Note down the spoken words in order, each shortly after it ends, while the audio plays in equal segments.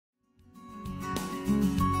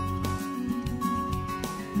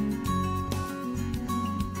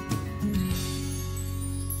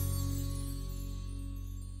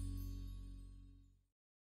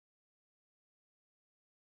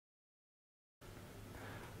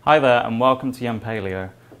Hi there and welcome to Young Paleo.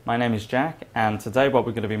 My name is Jack and today what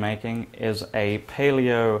we're going to be making is a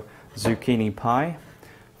paleo zucchini pie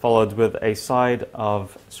followed with a side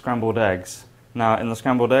of scrambled eggs. Now in the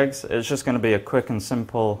scrambled eggs it's just going to be a quick and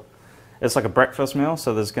simple, it's like a breakfast meal,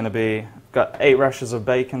 so there's going to be, got 8 rashers of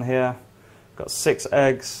bacon here, got 6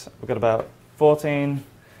 eggs, we've got about 14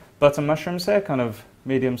 butter mushrooms here, kind of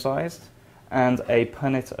medium sized, and a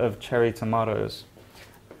punnet of cherry tomatoes.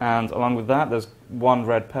 And along with that, there's 1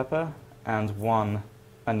 red pepper and 1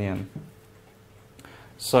 onion.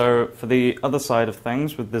 So for the other side of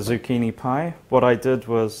things, with the zucchini pie, what I did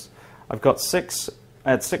was, I had 6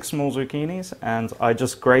 small zucchinis, and I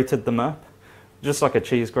just grated them up, just like a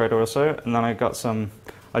cheese grater or so, and then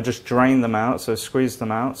I just drained them out, so squeezed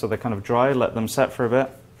them out, so they're kind of dry, let them set for a bit.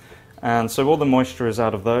 And so all the moisture is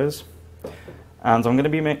out of those. And I'm going to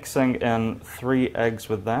be mixing in 3 eggs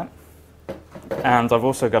with that. And I've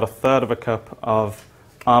also got 1/3 cup of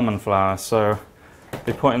almond flour, so I'll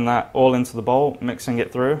be putting that all into the bowl, mixing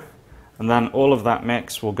it through, and then all of that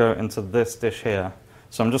mix will go into this dish here.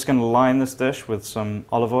 So I'm just going to line this dish with some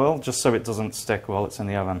olive oil, just so it doesn't stick while it's in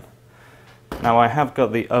the oven. Now I have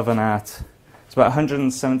got the oven at, it's about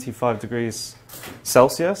 175 degrees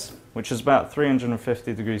Celsius, which is about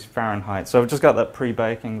 350 degrees Fahrenheit. So I've just got that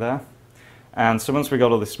pre-baking there. And so once we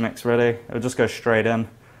got all this mix ready, it'll just go straight in.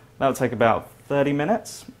 That'll take about 30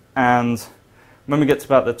 minutes, and when we get to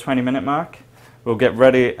about the 20-minute mark, we'll get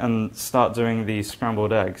ready and start doing the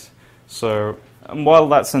scrambled eggs. So while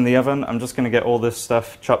that's in the oven, I'm just going to get all this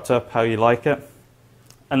stuff chopped up how you like it,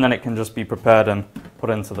 and then it can just be prepared and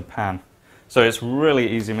put into the pan. So it's a really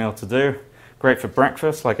easy meal to do, great for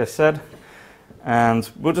breakfast, like I said, and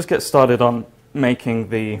we'll just get started on making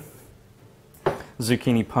the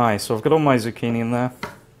zucchini pie. So I've got all my zucchini in there.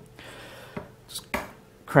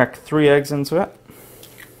 Crack 3 eggs into it.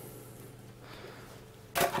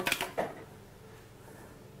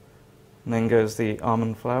 And then goes the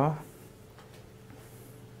almond flour.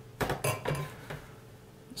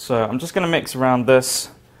 So I'm just going to mix around this.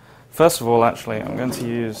 First of all, actually, I'm just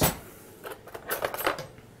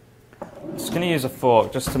going to use a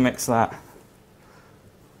fork just to mix that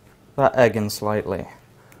egg in slightly.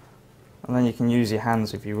 And then you can use your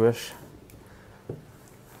hands if you wish.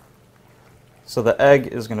 So the egg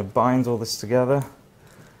is going to bind all this together,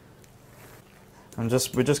 and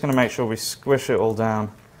we're just going to make sure we squish it all down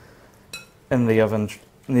in the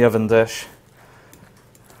oven dish,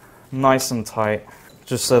 nice and tight,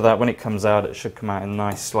 just so that when it comes out, it should come out in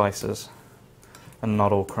nice slices and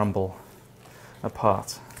not all crumble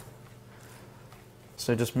apart.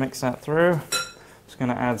 So just mix that through. Just going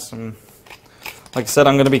to add some. Like I said,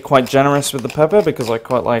 I'm going to be quite generous with the pepper because I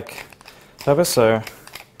quite like pepper, so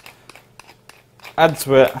add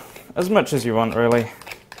to it as much as you want, really.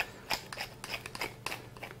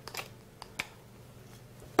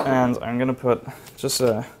 And I'm going to put just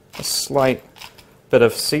a slight bit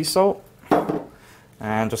of sea salt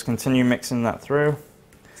and just continue mixing that through.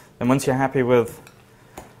 And once you're happy with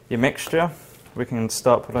your mixture, we can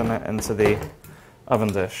start putting it into the oven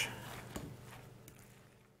dish.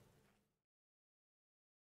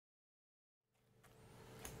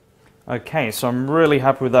 Okay, so I'm really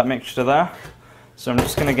happy with that mixture there. So I'm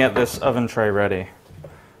just going to get this oven tray ready.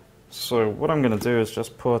 So what I'm going to do is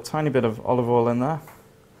just pour a tiny bit of olive oil in there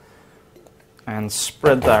and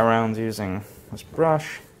spread that around using this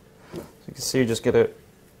brush. So you can see, you just get it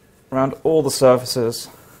around all the surfaces.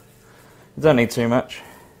 You don't need too much.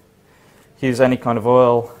 Use any kind of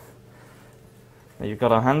oil that you've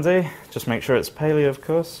got on handy. Just make sure it's paleo, of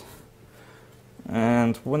course.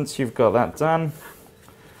 And once you've got that done,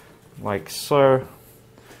 like so,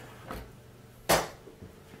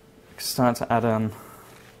 start to add in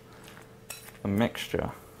a mixture.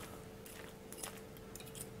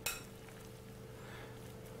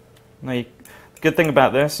 Now, the good thing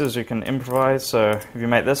about this is you can improvise, so if you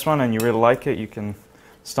make this one and you really like it, you can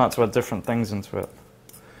start to add different things into it.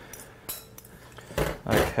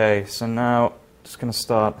 Okay, so now just going to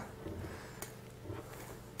start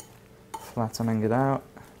flattening it out.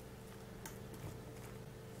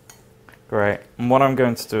 Great, and what I'm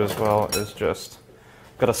going to do as well is just,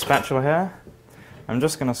 got a spatula here, I'm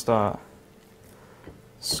just going to start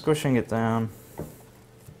squishing it down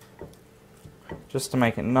just to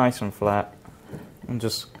make it nice and flat, and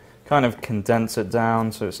just kind of condense it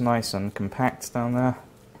down so it's nice and compact down there.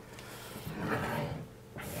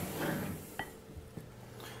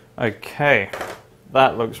 Okay,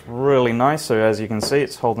 that looks really nice. So as you can see,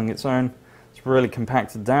 it's holding its own, it's really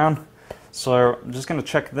compacted down. So I'm just going to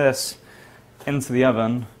check this into the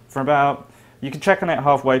oven for about, you can check on it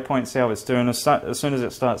halfway point, see how it's doing. As soon as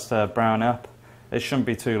it starts to brown up, it shouldn't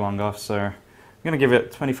be too long off, so I'm going to give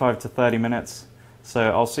it 25 to 30 minutes.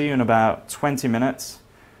 So I'll see you in about 20 minutes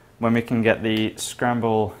when we can get the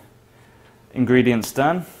scramble ingredients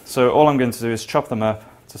done. So all I'm going to do is chop them up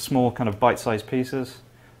to small kind of bite-sized pieces,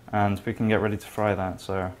 and we can get ready to fry that.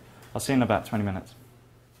 So I'll see you in about 20 minutes.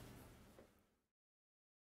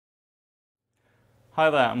 Hi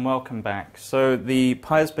there and welcome back. So the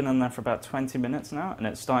pie's been in there for about 20 minutes now, and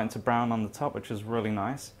it's starting to brown on the top, which is really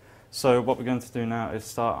nice. So what we're going to do now is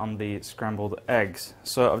start on the scrambled eggs.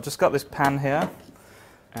 So I've just got this pan here,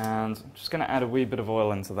 and I'm just going to add a wee bit of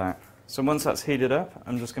oil into that. So once that's heated up,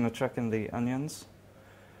 I'm just going to chuck in the onions.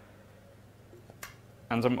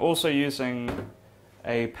 And I'm also using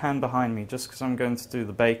a pan behind me just because I'm going to do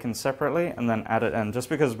the bacon separately and then add it in, just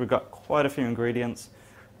because we've got quite a few ingredients.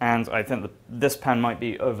 And I think that this pan might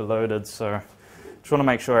be overloaded, so just want to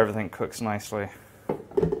make sure everything cooks nicely.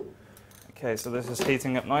 Okay, so this is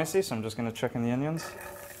heating up nicely, so I'm just going to chuck in the onions.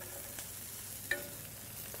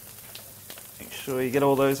 Make sure you get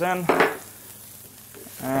all those in.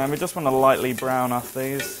 And we just want to lightly brown off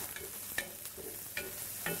these.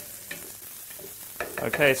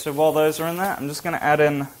 Okay, so while those are in there, I'm just going to add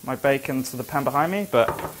in my bacon to the pan behind me, but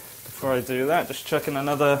before I do that, just chuck in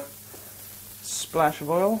another splash of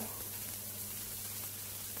oil.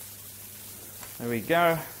 There we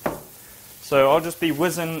go. So I'll just be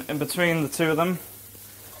whizzing in between the two of them,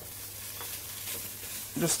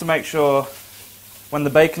 just to make sure when the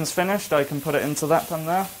bacon's finished I can put it into that pan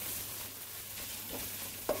there.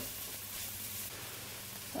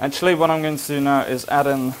 Actually, what I'm going to do now is add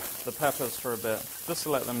in the peppers for a bit, just to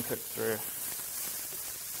let them cook through.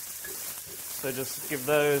 So just give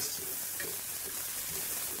those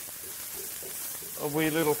a wee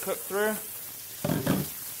little cook through.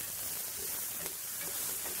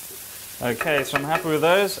 Okay, so I'm happy with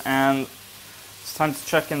those, and it's time to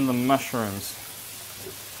chuck in the mushrooms.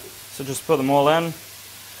 So just put them all in.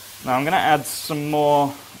 Now I'm going to add some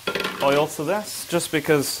more oil to this, just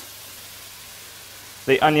because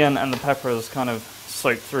the onion and the peppers kind of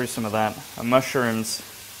soak through some of that. And mushrooms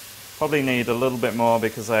probably need a little bit more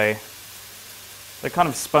because they're kind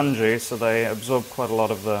of spongy, so they absorb quite a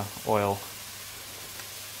lot of the oil.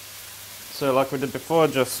 So like we did before,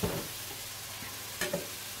 just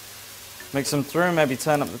mix them through, maybe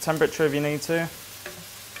turn up the temperature if you need to.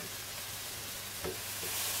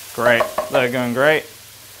 Great, they're going great.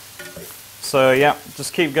 So yeah,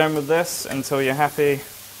 just keep going with this until you're happy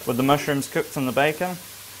with the mushrooms cooked and the bacon.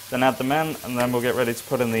 Then add them in, and then we'll get ready to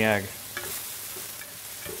put in the egg.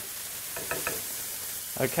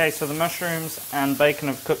 Okay, so the mushrooms and bacon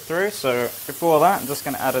have cooked through, so before that I'm just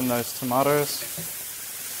going to add in those tomatoes.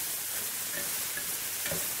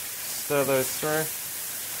 Stir those through,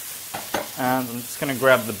 and I'm just going to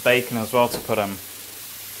grab the bacon as well to put in.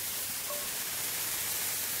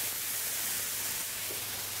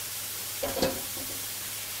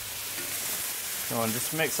 So I'll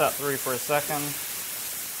just mix that through for a second.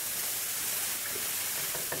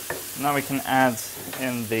 Now we can add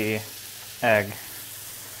in the egg.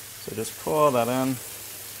 So just pour that in,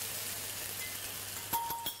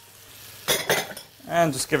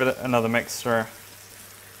 and just give it another mix through.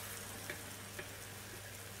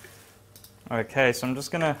 Okay, so I'm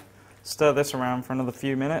just going to stir this around for another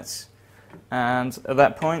few minutes, and at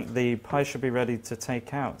that point the pie should be ready to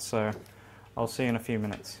take out, so I'll see you in a few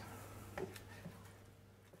minutes.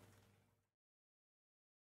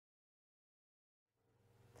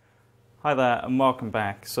 Hi there and welcome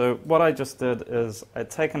back. So what I just did is I'd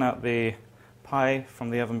taken out the pie from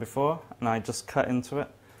the oven before, and I just cut into it,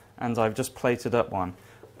 and I've just plated up one.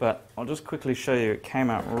 But I'll just quickly show you, it came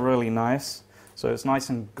out really nice. So it's nice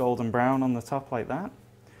and golden brown on the top like that.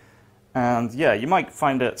 And yeah, you might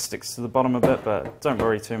find it sticks to the bottom a bit, but don't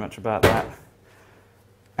worry too much about that.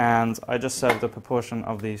 And I just served a proportion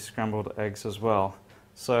of the scrambled eggs as well.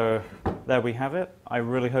 So there we have it. I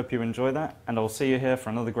really hope you enjoy that, and I'll see you here for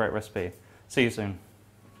another great recipe. See you soon.